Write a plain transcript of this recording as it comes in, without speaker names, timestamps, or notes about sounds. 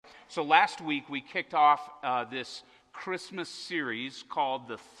So last week we kicked off this Christmas series called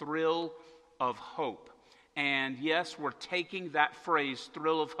The Thrill of Hope. And yes, we're taking that phrase,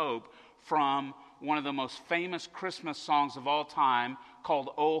 thrill of hope, from one of the most famous Christmas songs of all time called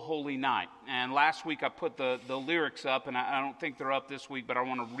O Holy Night. And last week I put the lyrics up, and I don't think they're up this week, but I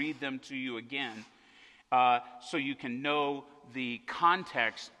want to read them to you again so you can know the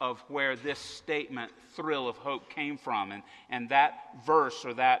context of where this statement, thrill of hope, came from. And that verse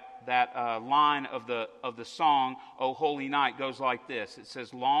or that line of the song, O Holy Night, goes like this. It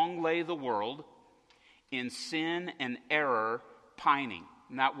says, "Long lay the world in sin and error pining."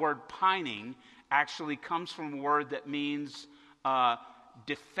 And that word pining actually comes from a word that means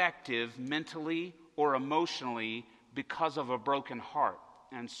defective mentally or emotionally because of a broken heart.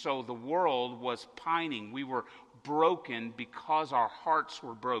 And so the world was pining. We were broken because our hearts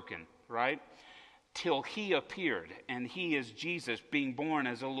were broken, right? Till he appeared, and he is Jesus being born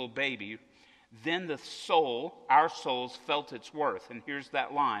as a little baby. Then the soul, our souls, felt its worth. And here's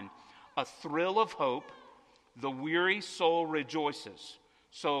that line: a thrill of hope, the weary soul rejoices.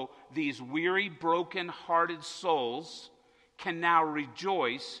 So these weary, broken-hearted souls can now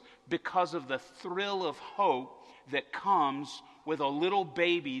rejoice because of the thrill of hope that comes with a little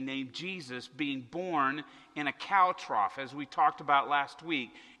baby named Jesus being born in a cow trough, as we talked about last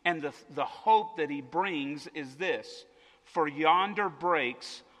week. And the hope that he brings is this: for yonder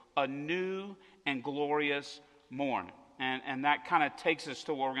breaks a new and glorious morn. And that kind of takes us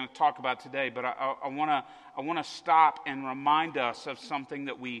to what we're going to talk about today. But I want to stop and remind us of something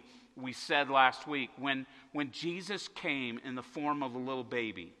that we said last week. When Jesus came in the form of a little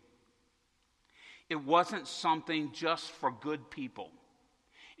baby, it wasn't something just for good people.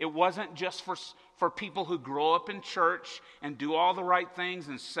 It wasn't just for people who grow up in church and do all the right things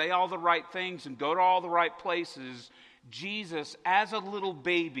and say all the right things and go to all the right places. Jesus, as a little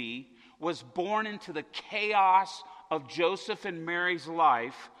baby, was born into the chaos of Joseph and Mary's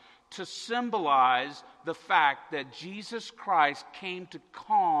life to symbolize the fact that Jesus Christ came to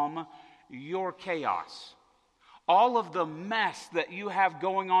calm your chaos. All of the mess that you have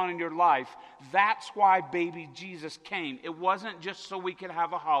going on in your life, that's why baby Jesus came. It wasn't just so we could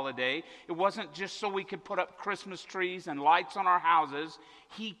have a holiday. It wasn't just so we could put up Christmas trees and lights on our houses.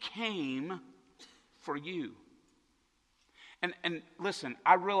 He came for you. And listen,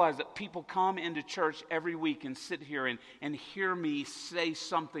 I realize that people come into church every week and sit here and hear me say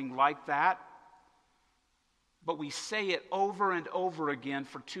something like that. But we say it over and over again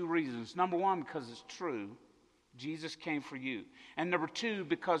for two reasons. Number one, because it's true. Jesus came for you. And number two,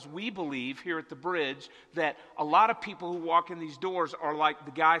 because we believe here at the Bridge that a lot of people who walk in these doors are like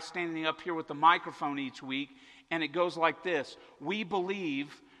the guy standing up here with the microphone each week. And it goes like this: we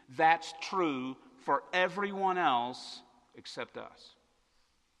believe that's true for everyone else except us.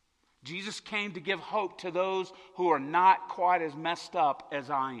 Jesus came to give hope to those who are not quite as messed up as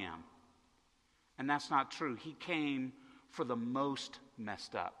I am. And that's not true. He came for the most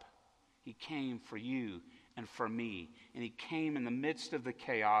messed up. He came for you and for me. And he came in the midst of the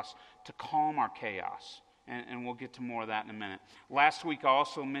chaos to calm our chaos. And we'll get to more of that in a minute. Last week I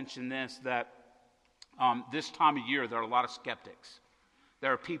also mentioned this, that this time of year there are a lot of skeptics.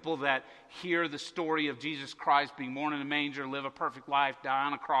 There are people that hear the story of Jesus Christ being born in a manger, live a perfect life, die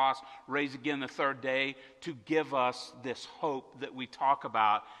on a cross, raise again the third day, to give us this hope that we talk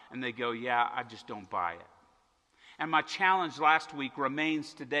about. And they go, yeah, I just don't buy it. And my challenge last week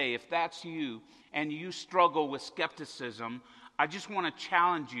remains today. If that's you and you struggle with skepticism, I just want to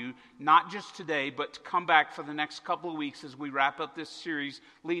challenge you, not just today, but to come back for the next couple of weeks as we wrap up this series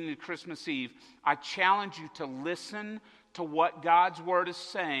leading to Christmas Eve. I challenge you to listen to what God's Word is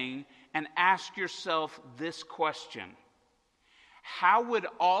saying and ask yourself this question: how would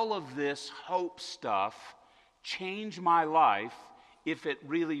all of this hope stuff change my life if it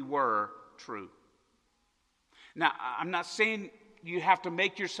really were true? Now, I'm not saying you have to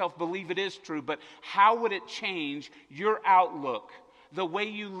make yourself believe it is true, but how would it change your outlook, the way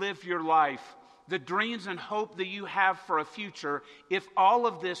you live your life, the dreams and hope that you have for a future, if all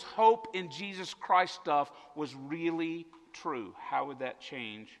of this hope in Jesus Christ stuff was really true? How would that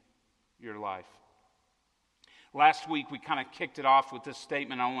change your life? Last week we kind of kicked it off with this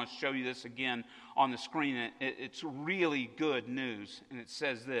statement. I want to show you this again on the screen. It's really good news, and it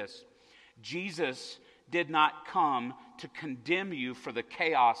says this: Jesus did not come to condemn you for the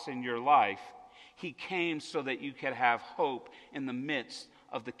chaos in your life. He came so that you could have hope in the midst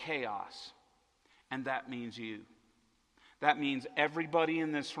of the chaos. And that means you. That means everybody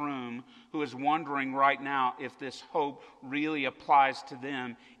in this room who is wondering right now if this hope really applies to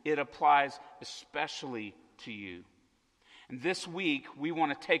them. It applies especially to you. And this week, we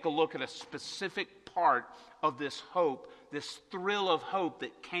want to take a look at a specific part of this hope, this thrill of hope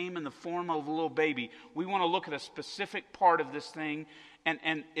that came in the form of a little baby. We want to look at a specific part of this thing,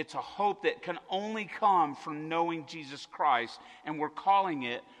 and it's a hope that can only come from knowing Jesus Christ, and we're calling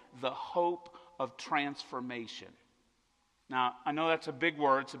it the hope of transformation. Now, I know that's a big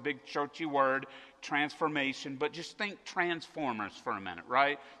word, it's a big churchy word, transformation, but just think Transformers for a minute,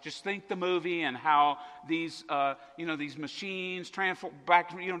 right? Just think the movie and how these, these machines transform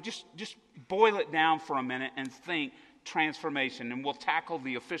back, just boil it down for a minute and think transformation, and we'll tackle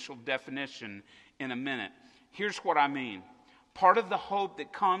the official definition in a minute. Here's what I mean. Part of the hope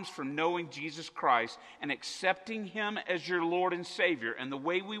that comes from knowing Jesus Christ and accepting Him as your Lord and Savior, and the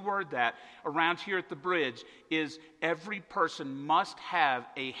way we word that around here at the bridge is every person must have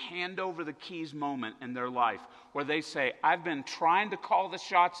a hand over the keys moment in their life where they say, I've been trying to call the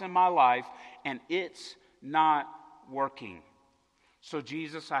shots in my life and it's not working. So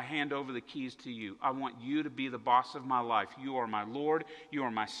Jesus, I hand over the keys to you. I want you to be the boss of my life. You are my Lord. You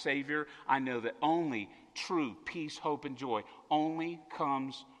are my Savior. I know that only true peace, hope, and joy only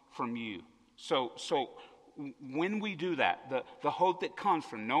comes from you. So when we do that, the hope that comes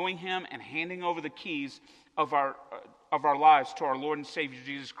from knowing Him and handing over the keys of our lives to our Lord and Savior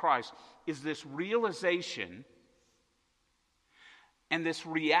Jesus Christ is this realization and this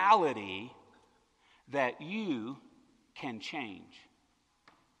reality that you can change.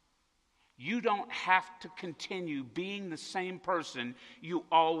 You don't have to continue being the same person you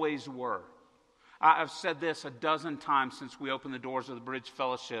always were. I've said this a dozen times since we opened the doors of the Bridge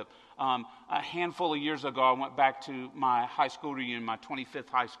Fellowship. A handful of years ago, I went back to my high school reunion, my 25th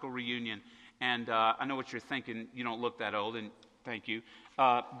high school reunion. And I know what you're thinking. You don't look that old, and thank you.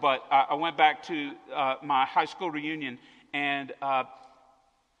 But I went back to my high school reunion, and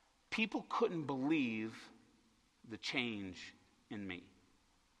people couldn't believe the change in me.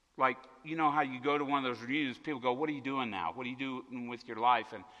 Like, you know how you go to one of those reunions, people go, what are you doing now? What are you doing with your life?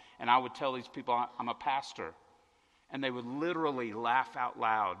 And I would tell these people, I'm a pastor. And they would literally laugh out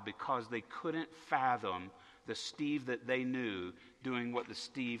loud because they couldn't fathom the Steve that they knew doing what the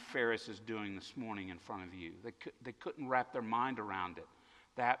Steve Ferris is doing this morning in front of you. They couldn't wrap their mind around it.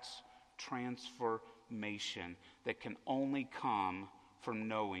 That's transformation that can only come from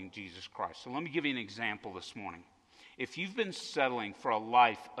knowing Jesus Christ. So let me give you an example this morning. If you've been settling for a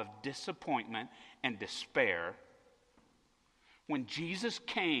life of disappointment and despair, when Jesus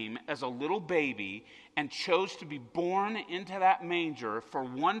came as a little baby and chose to be born into that manger for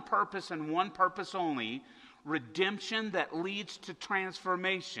one purpose and one purpose only, redemption that leads to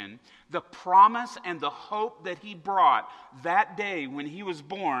transformation, the promise and the hope that He brought that day when He was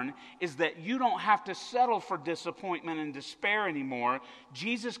born is that you don't have to settle for disappointment and despair anymore.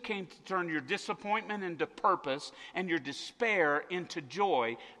 Jesus came to turn your disappointment into purpose and your despair into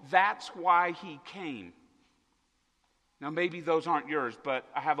joy. That's why He came. Now, maybe those aren't yours, but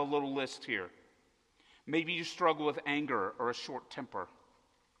I have a little list here. Maybe you struggle with anger or a short temper,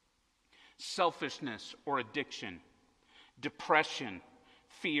 selfishness or addiction, depression,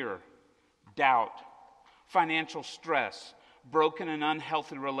 fear, doubt, financial stress, broken and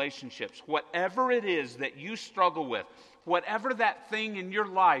unhealthy relationships. Whatever it is that you struggle with, whatever that thing in your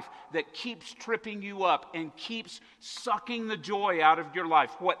life that keeps tripping you up and keeps sucking the joy out of your life,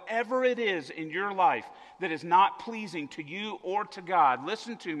 whatever it is in your life that is not pleasing to you or to God,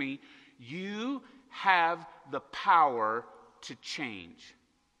 listen to me, you have the power to change.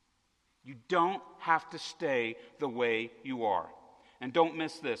 You don't have to stay the way you are. And don't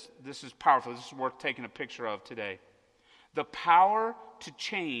miss this. This is powerful. This is worth taking a picture of today. The power to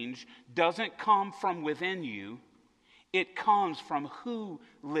change doesn't come from within you. It comes from who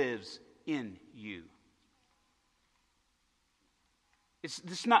lives in you.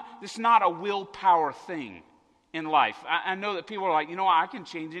 It's not a willpower thing in life. I know that people are like, I can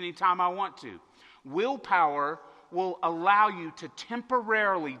change anytime I want to. Willpower will allow you to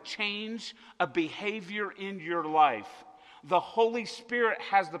temporarily change a behavior in your life. The Holy Spirit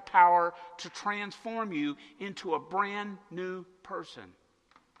has the power to transform you into a brand new person.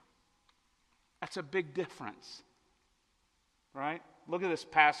 That's a big difference. Right? Look at this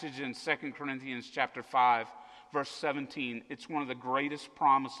passage in 2 Corinthians chapter 5, verse 17. It's one of the greatest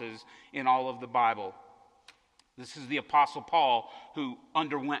promises in all of the Bible. This is the Apostle Paul, who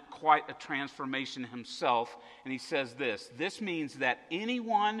underwent quite a transformation himself. And he says this: this means that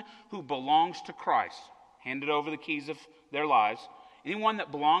anyone who belongs to Christ, handed over the keys of their lives, anyone that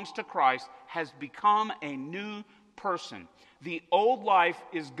belongs to Christ has become a new person. The old life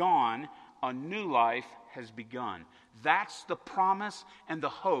is gone. a new life has begun. That's the promise and the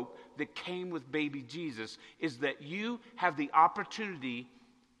hope that came with baby Jesus, is that you have the opportunity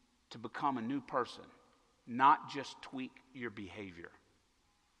to become a new person, not just tweak your behavior.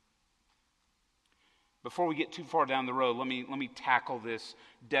 Before we get too far down the road, let me tackle this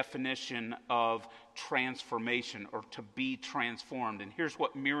definition of transformation, or to be transformed. And here's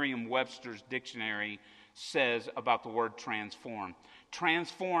what Merriam-Webster's dictionary says about the word transform.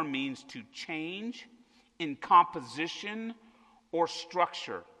 Transform means to change in composition or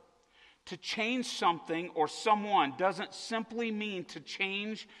structure. To change something or someone doesn't simply mean to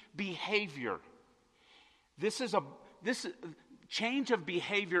change behavior. Change of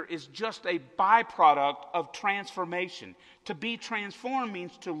behavior is just a byproduct of transformation. To be transformed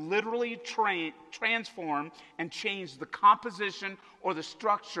means to literally transform and change the composition or the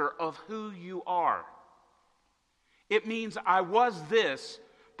structure of who you are. It means I was this,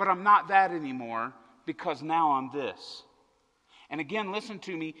 but I'm not that anymore because now I'm this. And again, listen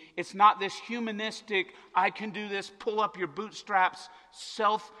to me, it's not this humanistic, I can do this, pull up your bootstraps,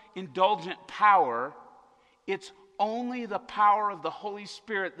 self-indulgent power. It's only the power of the Holy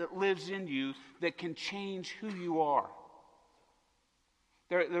Spirit that lives in you that can change who you are.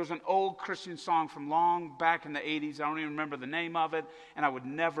 There's an old Christian song from long back in the 80s. I don't even remember the name of it, and I would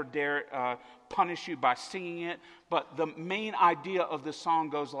never dare punish you by singing it. But the main idea of the song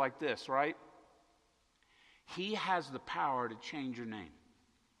goes like this, right? He has the power to change your name.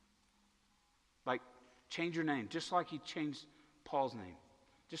 Like, change your name, just like he changed Paul's name,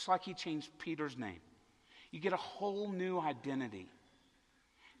 just like he changed Peter's name. You get a whole new identity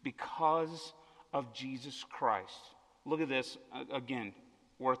because of Jesus Christ. Look at this, again,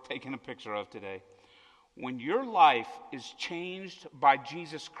 worth taking a picture of today. When your life is changed by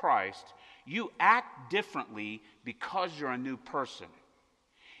Jesus Christ, you act differently because you're a new person.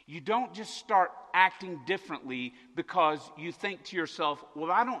 You don't just start acting differently because you think to yourself, well,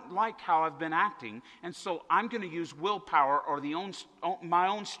 I don't like how I've been acting, and so I'm going to use willpower or my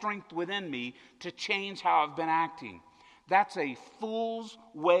own strength within me to change how I've been acting. That's a fool's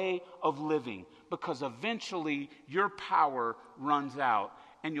way of living, because eventually your power runs out,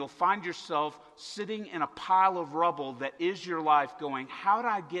 and you'll find yourself sitting in a pile of rubble that is your life going, how did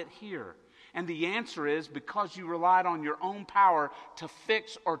I get here? And the answer is because you relied on your own power to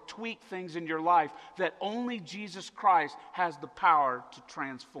fix or tweak things in your life that only Jesus Christ has the power to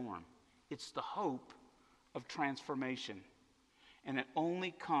transform. It's the hope of transformation. And it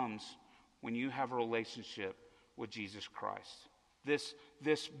only comes when you have a relationship with Jesus Christ. This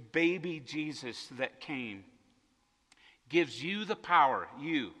baby Jesus that came gives you the power,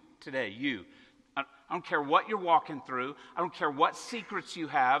 you, today, you. I don't care what you're walking through. I don't care what secrets you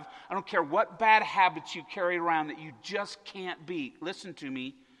have. I don't care what bad habits you carry around that you just can't beat. Listen to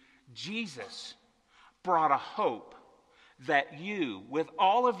me. Jesus brought a hope that you, with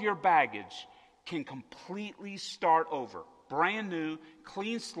all of your baggage, can completely start over. Brand new,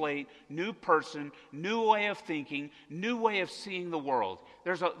 clean slate, new person, new way of thinking, new way of seeing the world.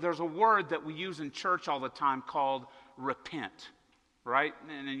 There's a word that we use in church all the time called repent. Right?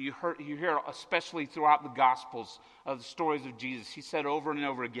 And you hear, especially throughout the Gospels, of the stories of Jesus, he said over and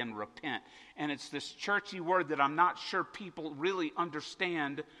over again, repent. And it's this churchy word that I'm not sure people really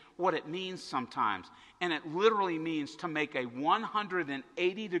understand what it means sometimes. And it literally means to make a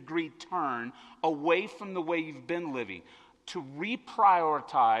 180-degree turn away from the way you've been living, to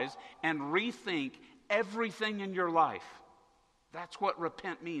reprioritize and rethink everything in your life. That's what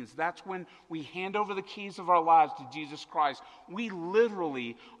repent means. That's when we hand over the keys of our lives to Jesus Christ. We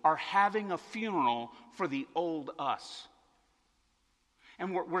literally are having a funeral for the old us.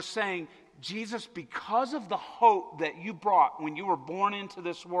 And we're saying, Jesus, because of the hope that you brought when you were born into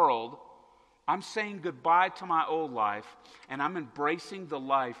this world, I'm saying goodbye to my old life, and I'm embracing the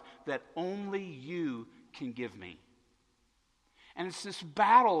life that only you can give me. And it's this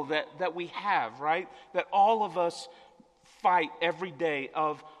battle that we have, right? That all of us fight every day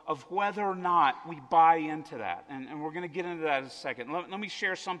of whether or not we buy into that. And we're going to get into that in a second. Let me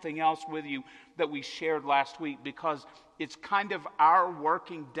share something else with you that we shared last week, because it's kind of our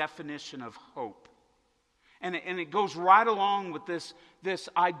working definition of hope. And it goes right along with this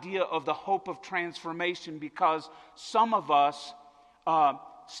idea of the hope of transformation, because some of us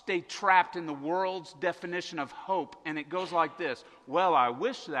stay trapped in the world's definition of hope. And it goes like this: well, I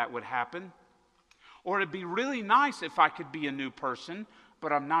wish that would happen. Or it'd be really nice if I could be a new person,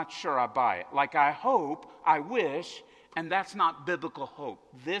 but I'm not sure I buy it. Like, I hope, I wish, and that's not biblical hope.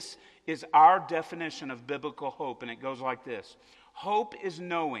 This is our definition of biblical hope, and it goes like this. Hope is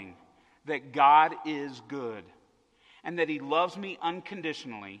knowing that God is good, and that He loves me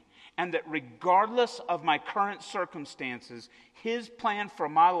unconditionally, and that regardless of my current circumstances, His plan for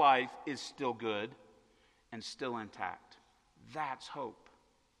my life is still good and still intact. That's hope.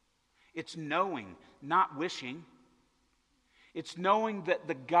 It's knowing, not wishing. It's knowing that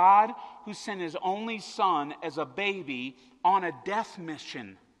the God who sent His only Son as a baby on a death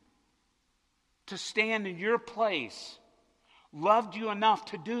mission to stand in your place loved you enough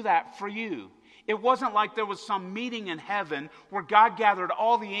to do that for you. It wasn't like there was some meeting in heaven where God gathered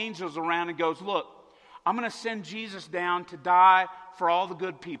all the angels around and goes, look, I'm going to send Jesus down to die for all the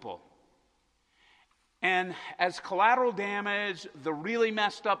good people. And as collateral damage, the really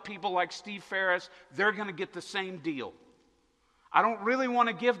messed up people like Steve Ferris, they're going to get the same deal. I don't really want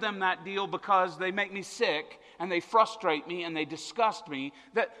to give them that deal because they make me sick and they frustrate me and they disgust me.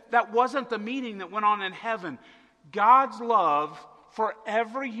 That wasn't the meeting that went on in heaven. God's love for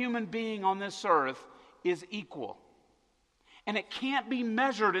every human being on this earth is equal. And it can't be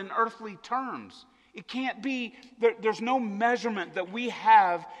measured in earthly terms. It can't be, there's no measurement that we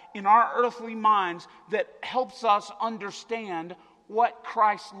have in our earthly minds that helps us understand what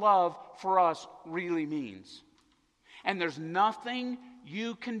Christ's love for us really means. And there's nothing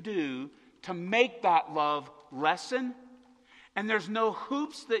you can do to make that love lessen. And there's no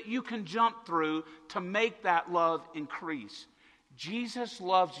hoops that you can jump through to make that love increase. Jesus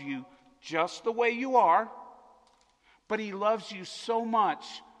loves you just the way you are, but He loves you so much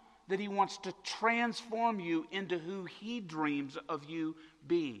that He wants to transform you into who He dreams of you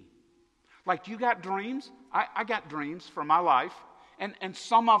being. Like you got dreams, I got dreams for my life, and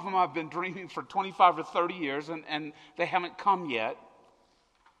some of them I've been dreaming for 25 or 30 years, and they haven't come yet.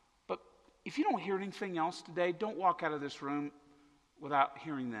 But if you don't hear anything else today, don't walk out of this room without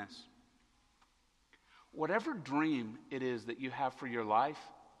hearing this. Whatever dream it is that you have for your life,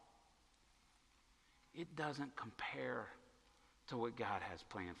 it doesn't compare to what God has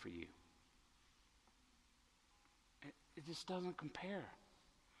planned for you. It just doesn't compare.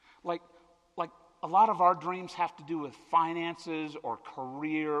 Like a lot of our dreams have to do with finances or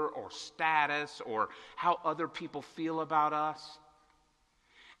career or status or how other people feel about us.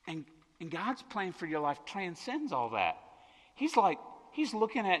 And God's plan for your life transcends all that. He's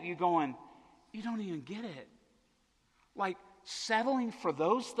looking at you going, you don't even get it. Like settling for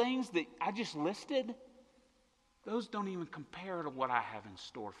those things that I just listed, those don't even compare to what I have in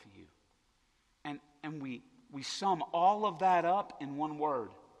store for you. And we sum all of that up in one word: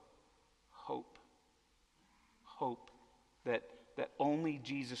 hope. Hope that only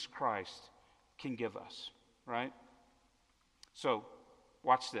Jesus Christ can give us, right? So,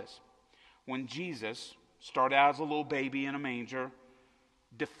 watch this. When Jesus started out as a little baby in a manger,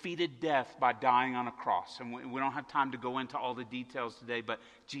 defeated death by dying on a cross. And we don't have time to go into all the details today, but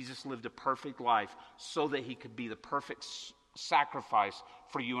Jesus lived a perfect life so that He could be the perfect sacrifice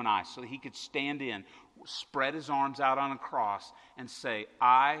for you and I, so that He could stand in, spread His arms out on a cross and say,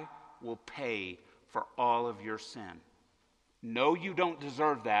 I will pay for all of your sin. No, you don't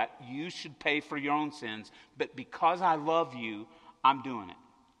deserve that. You should pay for your own sins, but because I love you, I'm doing it.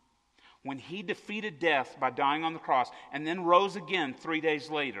 When He defeated death by dying on the cross and then rose again 3 days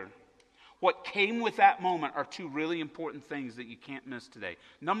later, what came with that moment are two really important things that you can't miss today.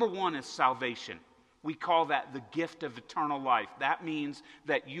 Number one is salvation. We call that the gift of eternal life. That means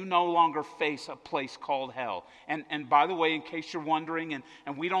that you no longer face a place called hell. And by the way, in case you're wondering,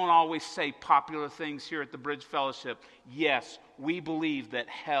 and we don't always say popular things here at the Bridge Fellowship, yes, we believe that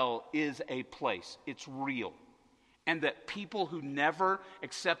hell is a place. It's real. And that people who never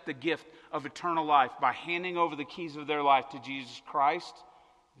accept the gift of eternal life by handing over the keys of their life to Jesus Christ,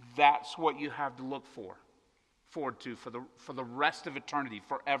 that's what you have to look forward to for the rest of eternity,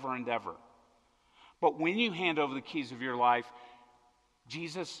 forever and ever. But when you hand over the keys of your life,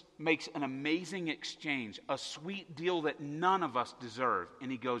 Jesus makes an amazing exchange, a sweet deal that none of us deserve.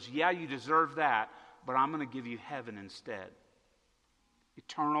 And He goes, yeah, you deserve that, but I'm going to give you heaven instead.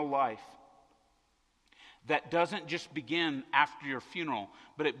 Eternal life. That doesn't just begin after your funeral,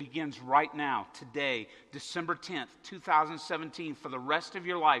 but it begins right now, today, December 10th, 2017. For the rest of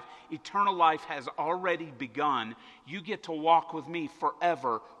your life, eternal life has already begun. You get to walk with me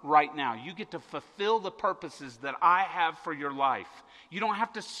forever right now. You get to fulfill the purposes that I have for your life. You don't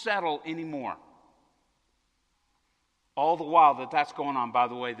have to settle anymore. All the while that's going on, by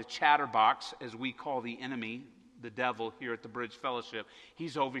the way, the chatterbox, as we call the enemy, the devil here at the Bridge Fellowship,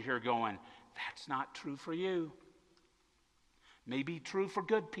 he's over here going, that's not true for you. May be true for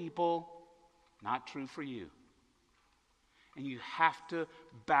good people, not true for you. And you have to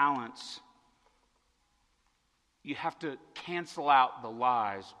balance. You have to cancel out the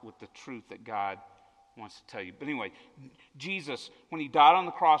lies with the truth that God wants to tell you. But anyway, Jesus, when he died on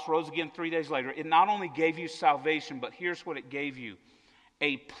the cross, rose again 3 days later, it not only gave you salvation, but here's what it gave you: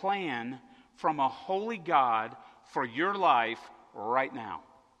 a plan from a holy God for your life right now.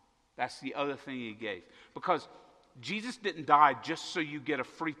 That's the other thing he gave. Because Jesus didn't die just so you get a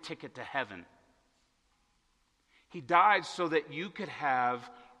free ticket to heaven. He died so that you could have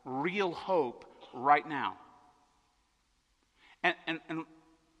real hope right now. And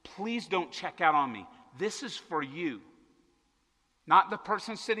please don't check out on me. This is for you. Not the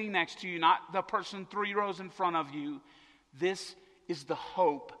person sitting next to you, not the person 3 rows in front of you. This is the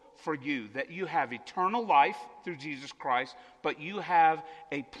hope for you, that you have eternal life through Jesus Christ, but you have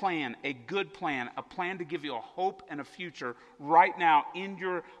a plan, a good plan, a plan to give you a hope and a future right now in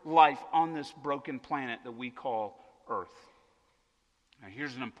your life on this broken planet that we call Earth. Now,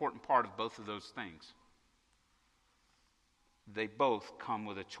 here's an important part of both of those things. They both come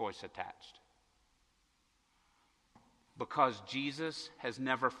with a choice attached. Because Jesus has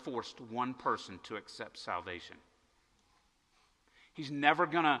never forced one person to accept salvation. He's never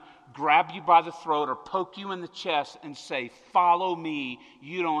going to grab you by the throat or poke you in the chest and say, follow me,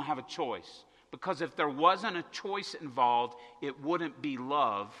 you don't have a choice. Because if there wasn't a choice involved, it wouldn't be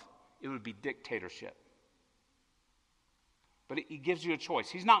love, it would be dictatorship. But he gives you a choice.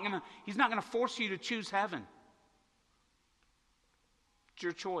 He's not going to force you to choose heaven. It's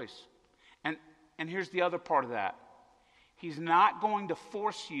your choice. And here's the other part of that. He's not going to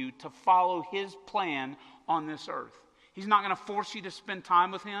force you to follow his plan on this earth. He's not going to force you to spend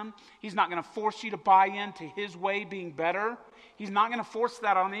time with him. He's not going to force you to buy into his way being better. He's not going to force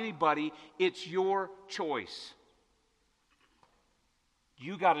that on anybody. It's your choice.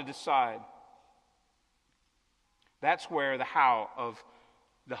 You got to decide. That's where the how of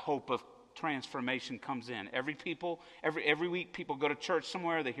the hope of transformation comes in. Every week people go to church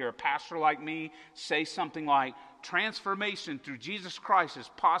somewhere, they hear a pastor like me say something like, transformation through Jesus Christ is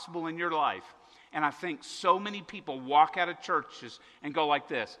possible in your life. And I think so many people walk out of churches and go like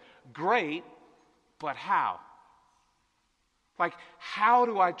this: great, but how? Like, how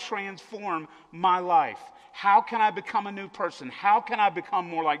do I transform my life? How can I become a new person? How can I become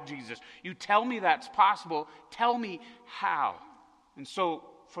more like Jesus? You tell me that's possible. Tell me how. And so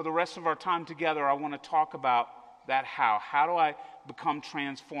for the rest of our time together, I want to talk about that how. How do I become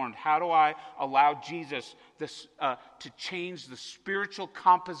transformed? How do I allow Jesus to change the spiritual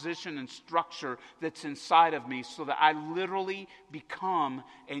composition and structure that's inside of me so that I literally become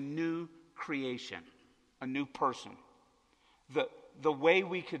a new creation, a new person? The way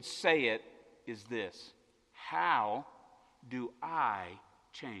we could say it is this: how do I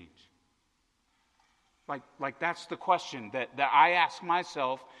change? Like that's the question that I ask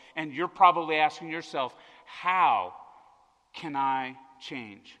myself, and you're probably asking yourself: how can I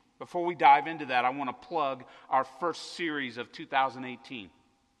change? Before we dive into that, I want to plug our first series of 2018.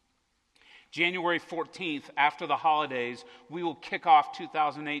 January 14th, after the holidays, we will kick off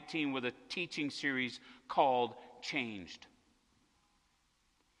 2018 with a teaching series called Changed.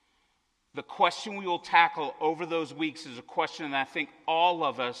 The question we will tackle over those weeks is a question that I think all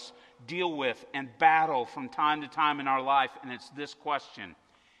of us deal with and battle from time to time in our life, and it's this question: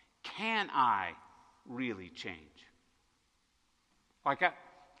 can I really change? Like,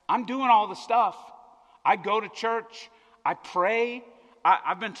 I'm doing all the stuff. I go to church. I pray.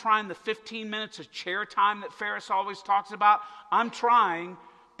 I've been trying the 15 minutes of chair time that Ferris always talks about. I'm trying,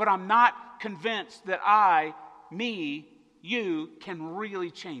 but I'm not convinced that you can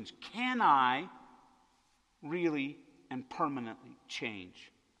really change. Can I really and permanently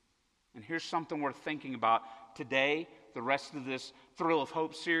change? And here's something worth thinking about today, the rest of this Thrill of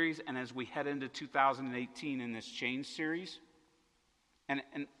Hope series, and as we head into 2018 in this Change series. And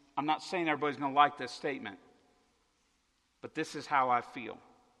I'm not saying everybody's going to like this statement, but this is how I feel.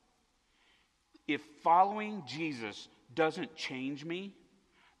 If following Jesus doesn't change me,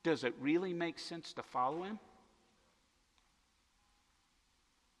 does it really make sense to follow him?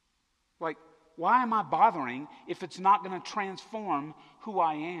 Like, why am I bothering if it's not going to transform who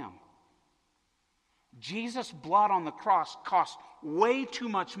I am? Jesus' blood on the cross cost way too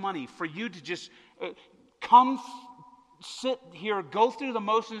much money for you to just sit here, go through the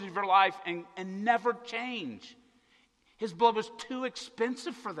motions of your life and never change. His blood was too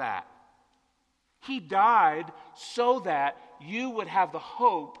expensive for that. He died so that you would have the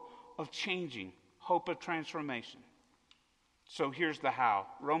hope of changing, hope of transformation. So here's the how.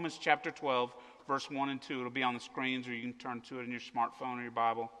 Romans chapter 12, verse 1 and 2. It'll be on the screens, or you can turn to it in your smartphone or your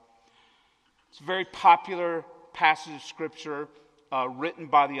Bible. It's a very popular passage of Scripture written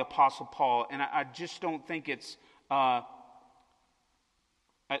by the Apostle Paul. And I just don't think it's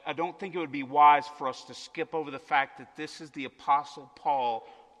I don't think it would be wise for us to skip over the fact that this is the Apostle Paul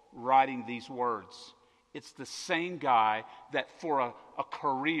writing these words. It's the same guy that for a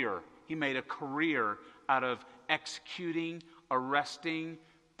career, he made a career out of executing, arresting,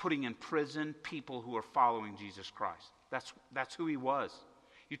 putting in prison people who are following Jesus Christ. That's who he was.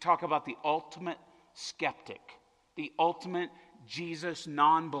 You talk about the ultimate skeptic, the ultimate Jesus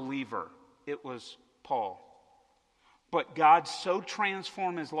non-believer. It was Paul. But God so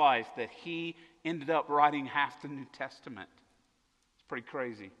transformed his life that he ended up writing half the New Testament. It's pretty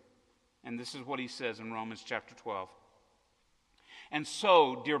crazy. And this is what he says in Romans chapter 12. And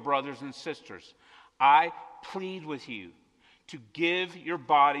so, dear brothers and sisters, I plead with you to give your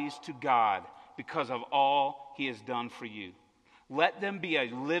bodies to God because of all he has done for you. Let them be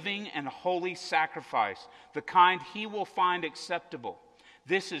a living and holy sacrifice, the kind he will find acceptable.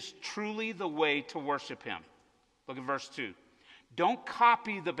 This is truly the way to worship him. Look at verse 2. Don't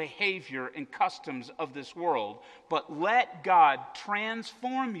copy the behavior and customs of this world, but let God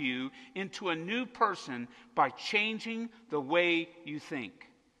transform you into a new person by changing the way you think.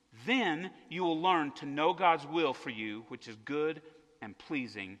 Then you will learn to know God's will for you, which is good and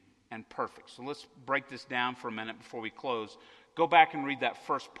pleasing and perfect. So let's break this down for a minute before we close. Go back and read that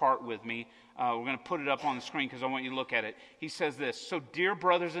first part with me. We're going to put it up on the screen because I want you to look at it. He says this, so dear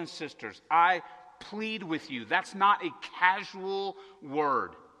brothers and sisters, I plead with you. That's not a casual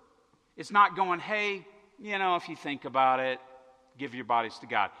word. It's not going, hey, if you think about it, give your bodies to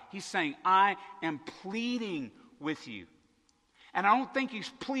God. He's saying, I am pleading with you. And I don't think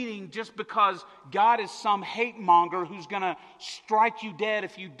he's pleading just because God is some hate monger who's going to strike you dead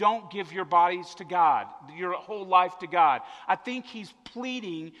if you don't give your bodies to God, your whole life to God. I think he's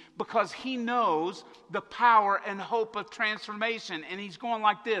pleading because he knows the power and hope of transformation. And he's going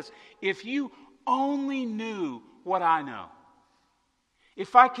like this, if you only knew what I know.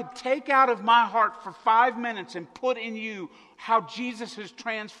 If I could take out of my heart for 5 minutes and put in you how Jesus has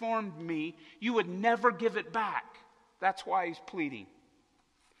transformed me, you would never give it back. That's why he's pleading.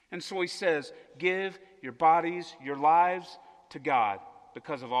 And so he says, give your bodies, your lives to God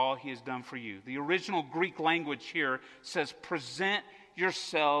because of all he has done for you. The original Greek language here says, present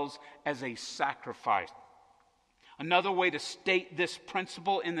yourselves as a sacrifice. Another way to state this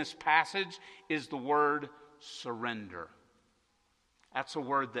principle in this passage is the word surrender. That's a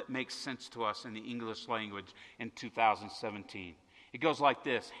word that makes sense to us in the English language in 2017. It goes like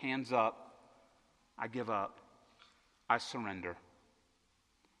this, hands up, I give up, I surrender.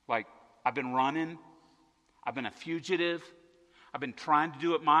 Like, I've been running, I've been a fugitive, I've been trying to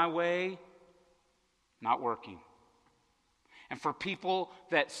do it my way, not working. And for people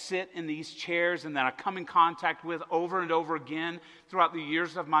that sit in these chairs and that I come in contact with over and over again throughout the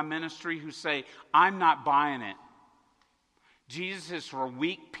years of my ministry who say, I'm not buying it. Jesus is for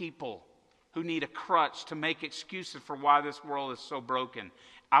weak people who need a crutch to make excuses for why this world is so broken.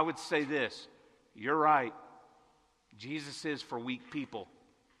 I would say this, you're right. Jesus is for weak people.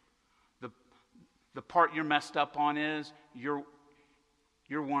 The part you're messed up on is you're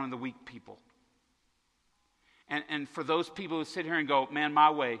one of the weak people. And for those people who sit here and go, man, my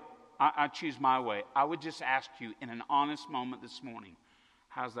way, I choose my way. I would just ask you in an honest moment this morning,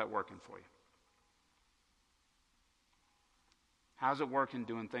 how's that working for you? How's it working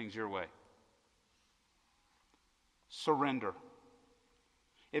doing things your way? Surrender.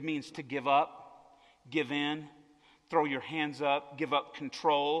 It means to give up, give in, throw your hands up, give up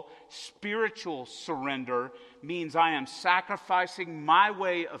control. Spiritual surrender means I am sacrificing my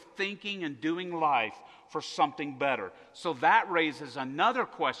way of thinking and doing life for something better. So that raises another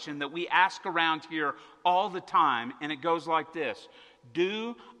question that we ask around here all the time, and it goes like this.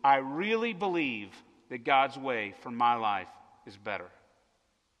 Do I really believe that God's way for my life is better?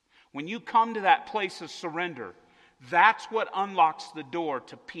 When you come to that place of surrender, that's what unlocks the door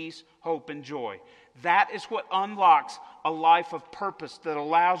to peace, hope, and joy. That is what unlocks a life of purpose that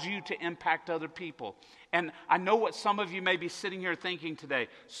allows you to impact other people. And I know what some of you may be sitting here thinking today.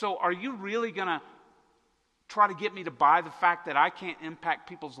 So are you really going to try to get me to buy the fact that I can't impact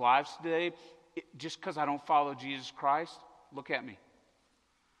people's lives today just because I don't follow Jesus Christ? Look at me.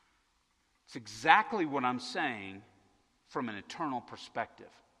 It's exactly what I'm saying from an eternal perspective.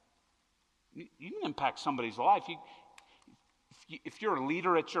 You can impact somebody's life. If you're a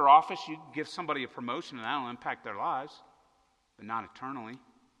leader at your office, you give somebody a promotion and that'll impact their lives, but not eternally.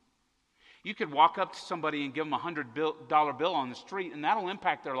 You could walk up to somebody and give them a $100 bill on the street and that'll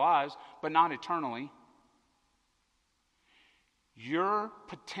impact their lives, but not eternally. Your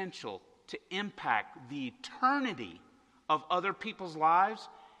potential to impact the eternity of other people's lives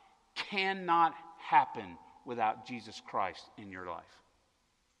cannot happen without Jesus Christ in your life.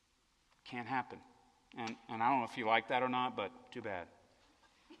 Can't happen. And I don't know if you like that or not, but too bad.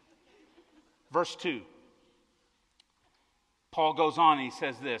 Verse 2. Paul goes on and he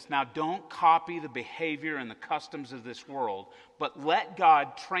says this, now don't copy the behavior and the customs of this world, but let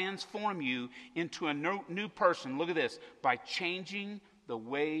God transform you into a new person. Look at this, by changing the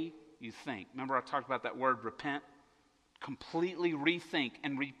way you think. Remember I talked about that word repent? Completely rethink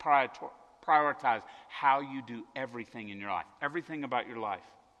and reprioritize how you do everything in your life, everything about your life.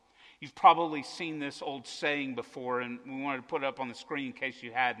 You've probably seen this old saying before, and we wanted to put it up on the screen in case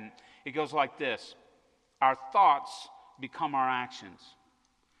you hadn't. It goes like this, our thoughts become our actions.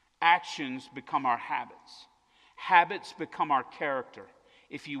 Actions become our habits. Habits become our character.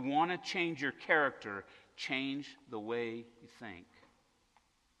 If you want to change your character, change the way you think.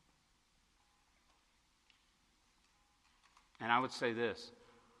 And I would say this,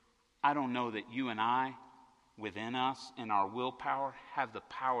 I don't know that you and I, within us, in our willpower, have the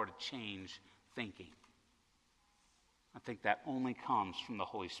power to change thinking. I think that only comes from the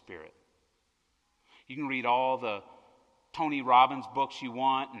Holy Spirit. You can read all the Tony Robbins books you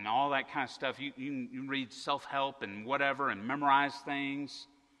want and all that kind of stuff. You can read self-help and whatever and memorize things.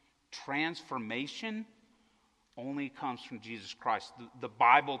 Transformation only comes from Jesus Christ. The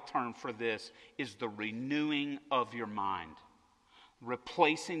Bible term for this is the renewing of your mind.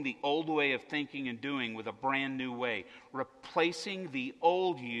 Replacing the old way of thinking and doing with a brand new way. Replacing the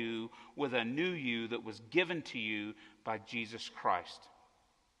old you with a new you that was given to you by Jesus Christ.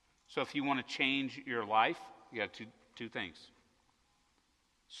 So if you want to change your life, you got two things.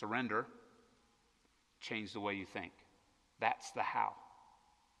 Surrender, change the way you think. That's the how.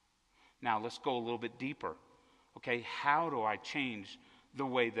 Now let's go a little bit deeper. Okay, how do I change the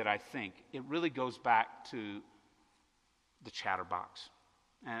way that I think? It really goes back to the Chatterbox.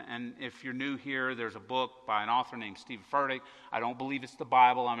 And if you're new here, there's a book by an author named Stephen Furtick. I don't believe it's the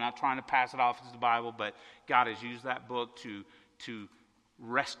Bible. I'm not trying to pass it off as the Bible, but God has used that book to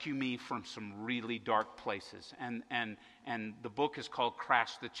rescue me from some really dark places. And the book is called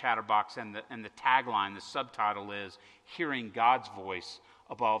Crash the Chatterbox, and the tagline, the subtitle is Hearing God's Voice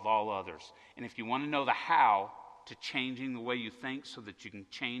Above All Others. And if you want to know the how to changing the way you think so that you can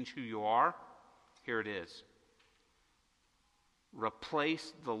change who you are, here it is.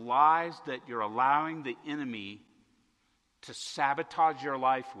 Replace the lies that you're allowing the enemy to sabotage your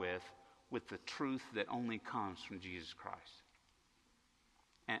life with the truth that only comes from Jesus Christ.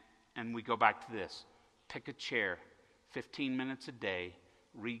 And we go back to this. Pick a chair, 15 minutes a day,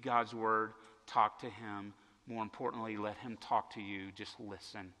 read God's Word, talk to Him. More importantly, let Him talk to you. Just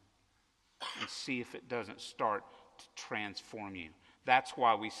listen and see if it doesn't start to transform you. That's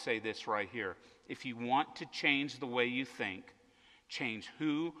why we say this right here. If you want to change the way you think, change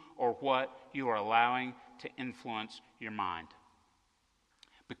who or what you are allowing to influence your mind.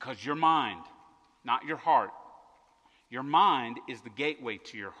 Because your mind, not your heart, your mind is the gateway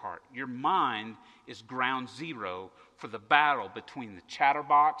to your heart. Your mind is ground zero for the battle between the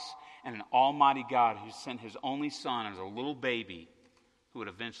chatterbox and an almighty God who sent His only Son as a little baby who would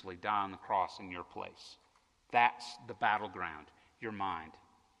eventually die on the cross in your place. That's the battleground, your mind.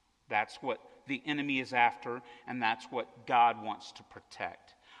 That's what the enemy is after, and that's what God wants to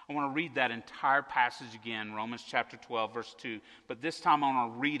protect. I want to read that entire passage again, Romans chapter 12, verse 2. But this time I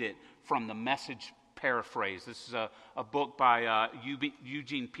want to read it from the Message paraphrase. This is a book by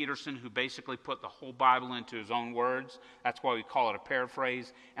Eugene Peterson, who basically put the whole Bible into his own words. That's why we call it a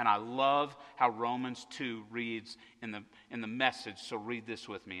paraphrase. And I love how Romans 2 reads in the Message. So read this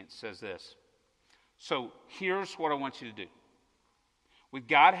with me. It says this. So here's what I want you to do. With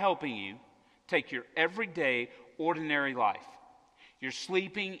God helping you, take your everyday, ordinary life. You're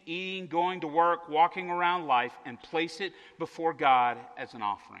sleeping, eating, going to work, walking around life, and place it before God as an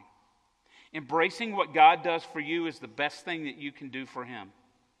offering. Embracing what God does for you is the best thing that you can do for Him.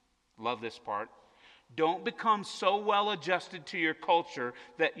 Love this part. Don't become so well adjusted to your culture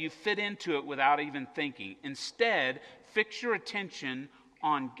that you fit into it without even thinking. Instead, fix your attention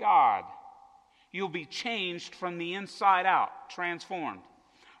on God. You'll be changed from the inside out, transformed.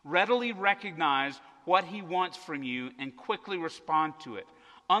 Readily recognize what He wants from you and quickly respond to it.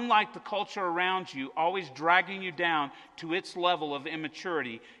 Unlike the culture around you, always dragging you down to its level of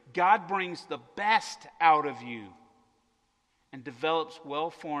immaturity, God brings the best out of you and develops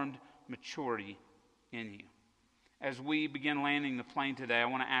well-formed maturity in you. As we begin landing the plane today, I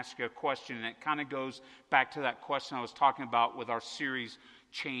want to ask you a question, and it kind of goes back to that question I was talking about with our series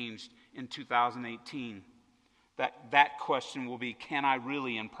Changed in 2018. That question will be, can I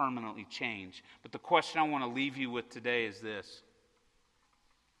really and permanently change? But the question I want to leave you with today is this.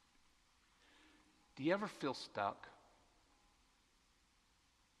 Do you ever feel stuck?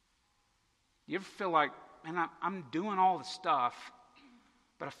 You ever feel like, man, I'm doing all the stuff,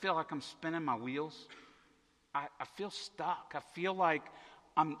 but I feel like I'm spinning my wheels? I feel stuck. I feel like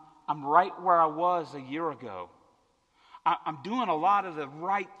I'm right where I was a year ago. I'm doing a lot of the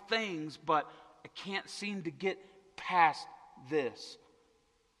right things, but I can't seem to get past this.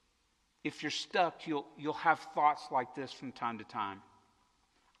 If you're stuck, you'll have thoughts like this from time to time.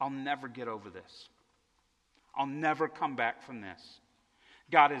 I'll never get over this. I'll never come back from this.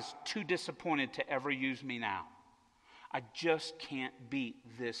 God is too disappointed to ever use me now. I just can't beat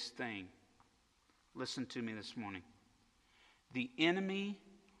this thing. Listen to me this morning. The enemy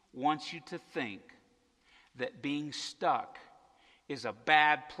wants you to think that being stuck is a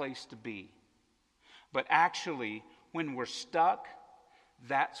bad place to be. But actually, when we're stuck,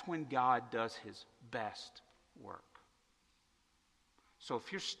 that's when God does his best work. So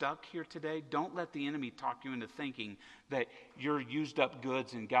if you're stuck here today, don't let the enemy talk you into thinking that you're used up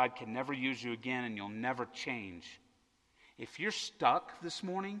goods and God can never use you again and you'll never change. If you're stuck this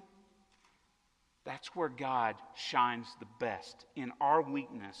morning, that's where God shines the best. In our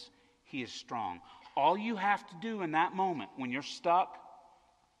weakness, he is strong. All you have to do in that moment when you're stuck,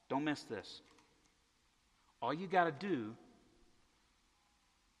 don't miss this. All you got to do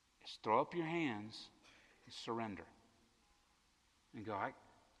is throw up your hands and surrender. And go, I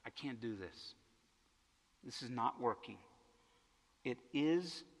can't do this. This is not working. It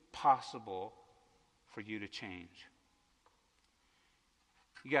is possible for you to change.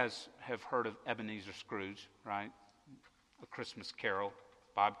 You guys have heard of Ebenezer Scrooge, right? A Christmas Carol,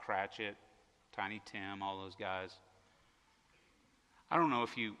 Bob Cratchit, Tiny Tim, all those guys. I don't know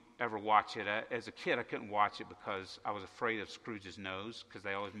if you ever watch it. As a kid, I couldn't watch it because I was afraid of Scrooge's nose, because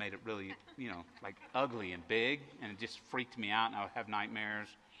they always made it really, like ugly and big, and it just freaked me out, and I would have nightmares.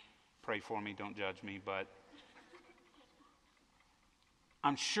 Pray for me, don't judge me, but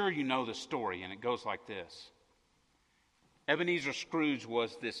I'm sure you know the story, and it goes like this. Ebenezer Scrooge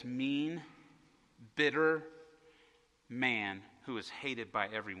was this mean, bitter man who was hated by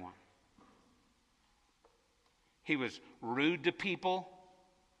everyone. He was rude to people.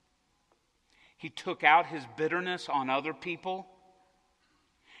 He took out his bitterness on other people.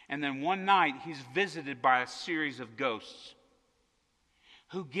 And then one night, he's visited by a series of ghosts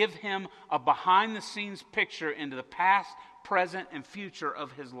who give him a behind-the-scenes picture into the past, present, and future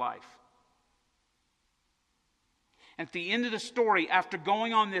of his life. At the end of the story, after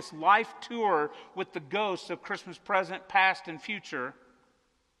going on this life tour with the ghosts of Christmas present, past, and future,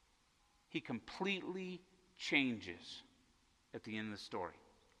 he completely changes at the end of the story.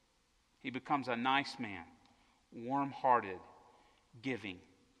 He becomes a nice man, warm-hearted, giving.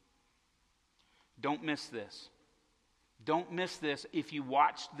 Don't miss this. Don't miss this if you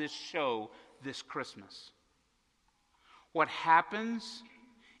watch this show this Christmas. What happens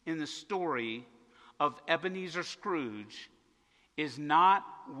in the story of Ebenezer Scrooge is not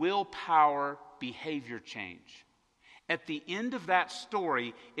willpower behavior change. At the end of that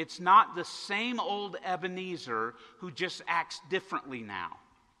story, it's not the same old Ebenezer who just acts differently now.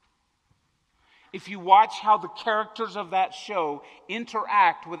 If you watch how the characters of that show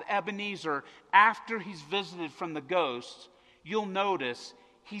interact with Ebenezer after he's visited from the ghosts, you'll notice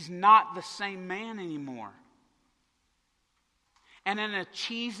he's not the same man anymore. And in a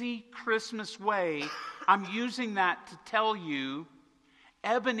cheesy Christmas way, I'm using that to tell you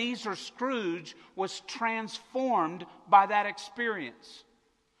Ebenezer Scrooge was transformed by that experience.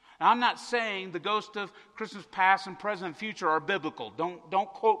 Now, I'm not saying the ghosts of Christmas past and present and future are biblical. Don't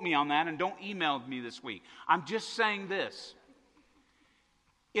quote me on that, and don't email me this week. I'm just saying this.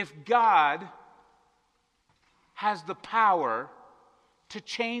 If God has the power to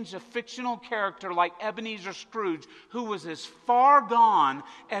change a fictional character like Ebenezer Scrooge, who was as far gone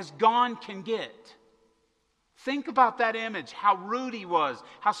as gone can get, think about that image, how rude he was,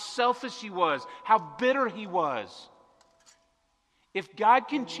 how selfish he was, how bitter he was. If God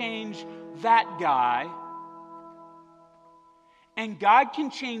can change that guy, and God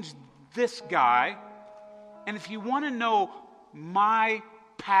can change this guy, and if you want to know my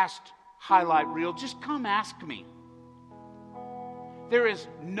past highlight reel, just come ask me. There is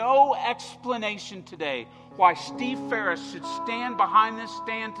no explanation today why Steve Ferris should stand behind this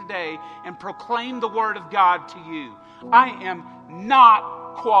stand today and proclaim the Word of God to you. I am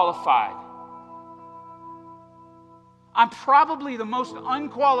not qualified. I'm probably the most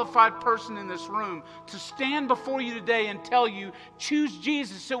unqualified person in this room to stand before you today and tell you, choose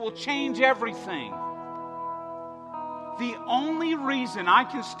Jesus, it will change everything. The only reason I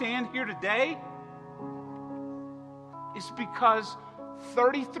can stand here today is because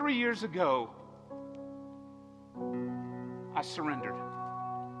 33 years ago, I surrendered.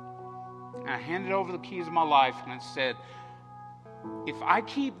 And And I handed over the keys of my life, and it said, if I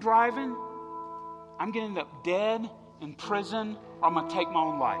keep driving, I'm going to end up dead, in prison, or I'm going to take my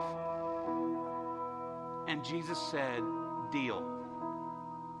own life. And Jesus said, deal.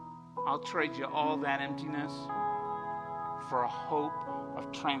 I'll trade you all that emptiness for a hope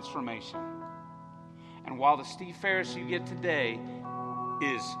of transformation. And while the Steve Ferris you get today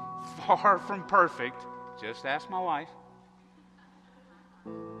is far from perfect, just ask my wife,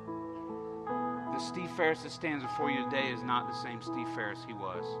 the Steve Ferris that stands before you today is not the same Steve Ferris he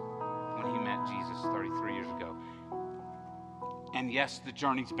was when he met Jesus 33 years ago. And yes, the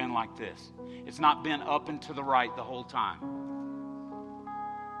journey's been like this. It's not been up and to the right the whole time.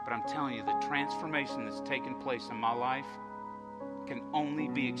 But I'm telling you, the transformation that's taken place in my life can only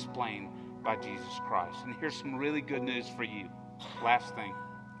be explained by Jesus Christ. And here's some really good news for you. Last thing.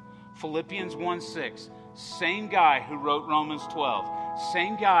 Philippians 1:6. Same guy who wrote Romans 12.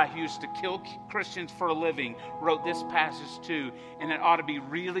 Same guy who used to kill Christians for a living wrote this passage too. And it ought to be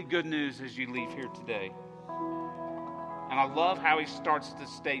really good news as you leave here today. And I love how he starts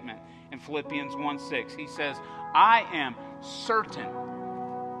this statement in Philippians 1:6. He says, I am certain.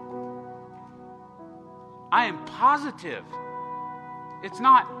 I am positive. It's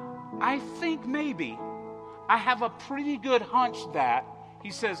not, I think maybe. I have a pretty good hunch that. He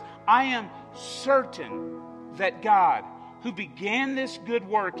says, I am certain that God, who began this good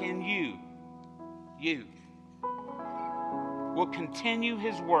work in you, will continue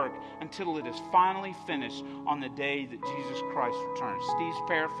his work until it is finally finished on the day that Jesus Christ returns. Steve's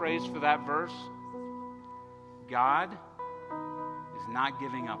paraphrase for that verse, God is not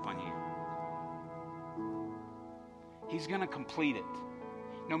giving up on you. He's going to complete it.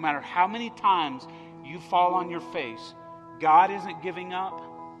 No matter how many times you fall on your face, God isn't giving up,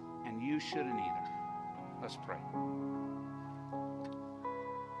 and you shouldn't either. Let's pray.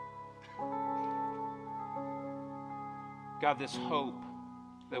 God, this hope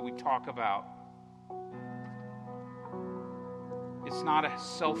that we talk about, it's not a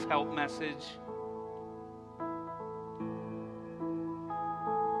self-help message.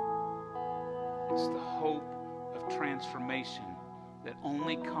 It's the hope of transformation that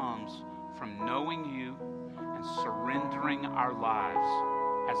only comes from knowing you and surrendering our lives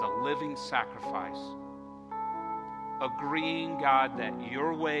as a living sacrifice. Agreeing, God, that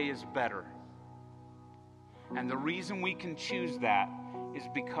your way is better. And the reason we can choose that is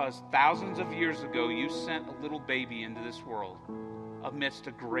because thousands of years ago you sent a little baby into this world amidst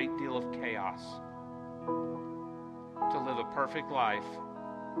a great deal of chaos to live a perfect life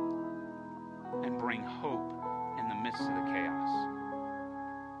and bring hope in the midst of the chaos.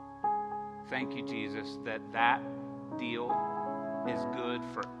 Thank you, Jesus, that deal is good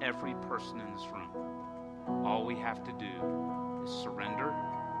for every person in this room. All we have to do is surrender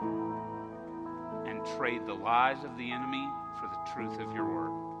and trade the lies of the enemy for the truth of your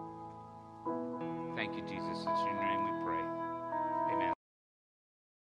word. Thank you, Jesus. It's in your name we